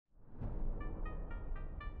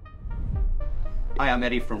Hi, I'm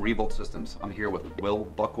Eddie from Revolt Systems. I'm here with Will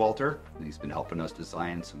Buckwalter, and he's been helping us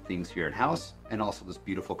design some things here in-house, and also this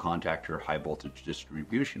beautiful contactor high voltage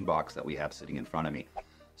distribution box that we have sitting in front of me.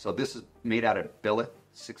 So this is made out of billet,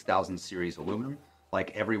 6000 series aluminum.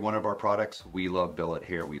 Like every one of our products, we love billet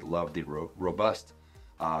here. We love the robust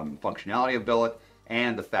functionality of billet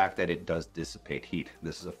and the fact that it does dissipate heat.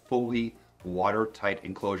 This is a fully watertight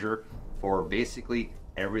enclosure for basically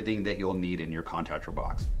everything that you'll need in your contactor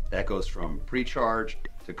box. That goes from pre-charge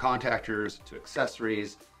to contactors to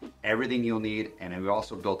accessories, everything you'll need. And we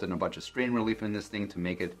also built in a bunch of strain relief in this thing to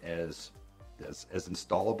make it as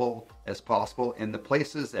installable as possible in the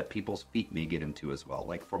places that people's feet may get into as well.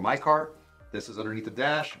 Like for my car, this is underneath the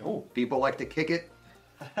dash. Oh. People like to kick it,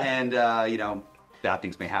 and you know, bad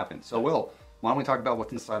things may happen. So Will, why don't we talk about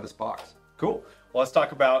what's inside this box? Cool. Well, let's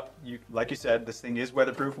talk about, like you said, this thing is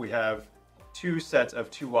weatherproof. We have two sets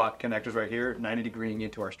of 2-watt connectors right here, 90 degreeing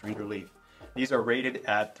into our strain relief. These are rated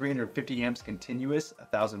at 350 amps continuous,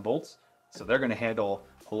 1000 volts. So they're going to handle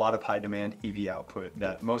a lot of high demand EV output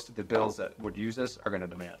that most of the builds that would use this are going to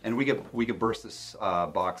demand. And we could burst this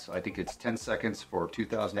box. I think it's 10 seconds for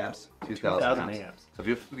 2,000 amps. 2,000 amps. So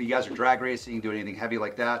if you guys are drag racing, doing anything heavy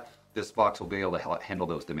like that, this box will be able to handle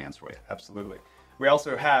those demands for you. Absolutely. We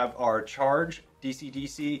also have our charge,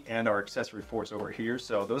 DC-DC, and our accessory force over here.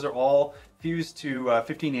 So those are all fused to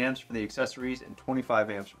 15 amps for the accessories and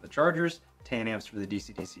 25 amps for the chargers, 10 amps for the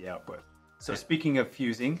DC-DC output. So speaking of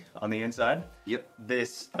fusing on the inside, yep,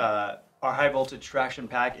 this our high voltage traction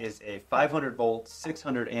pack is a 500 volt,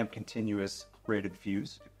 600 amp continuous rated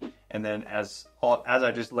fuse. And then as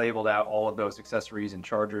I just labeled out all of those accessories and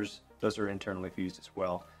chargers, those are internally fused as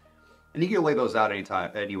well. And you can lay those out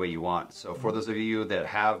anytime, any way you want. So for those of you that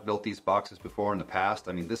have built these boxes before in the past,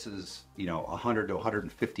 I mean, this is, you know, 100 to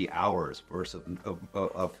 150 hours worth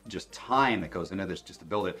of just time that goes into this just to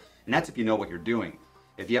build it. And that's if you know what you're doing.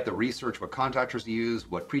 If you have to research what contactors to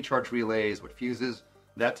use, what pre-charge relays, what fuses,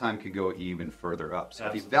 that time could go even further up. So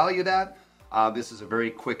Absolutely. If you value that, this is a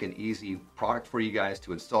very quick and easy product for you guys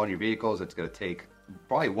to install in your vehicles. It's going to take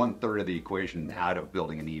probably 1/3 of the equation out of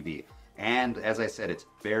building an EV. And as I said, it's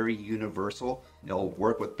very universal. It'll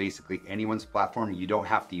work with basically anyone's platform. You don't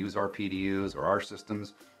have to use our PDUs or our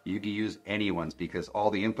systems. You can use anyone's because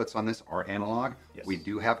all the inputs on this are analog. Yes. We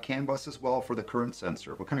do have CAN bus as well for the current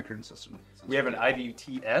sensor. What kind of current sensor? We have an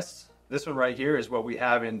IVTS. This one right here is what we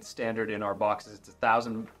have in standard in our boxes. It's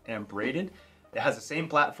 1000 amp rated. It has the same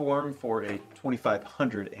platform for a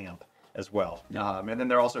 2500 amp as well. And then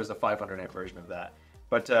there also is a 500 amp version of that.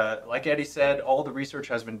 But like Eddie said, all the research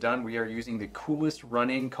has been done. We are using the coolest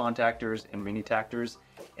running contactors and mini tactors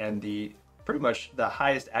and pretty much the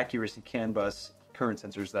highest accuracy CAN bus current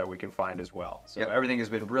sensors that we can find as well. So everything has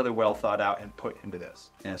been really well thought out and put into this.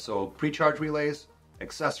 And so pre-charge relays,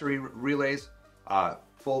 accessory relays,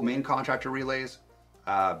 full main contactor relays,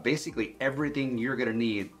 basically everything you're gonna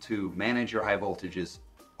need to manage your high voltages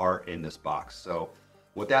are in this box. So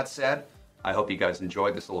with that said, I hope you guys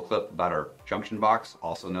enjoyed this little clip about our junction box,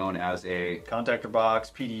 also known as a contactor box,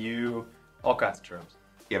 PDU, all kinds of terms.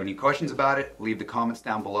 If you have any questions about it, leave the comments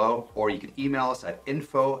down below, or you can email us at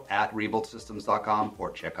info@revoltsystems.com or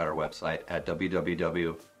check out our website at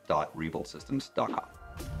www.revoltsystems.com.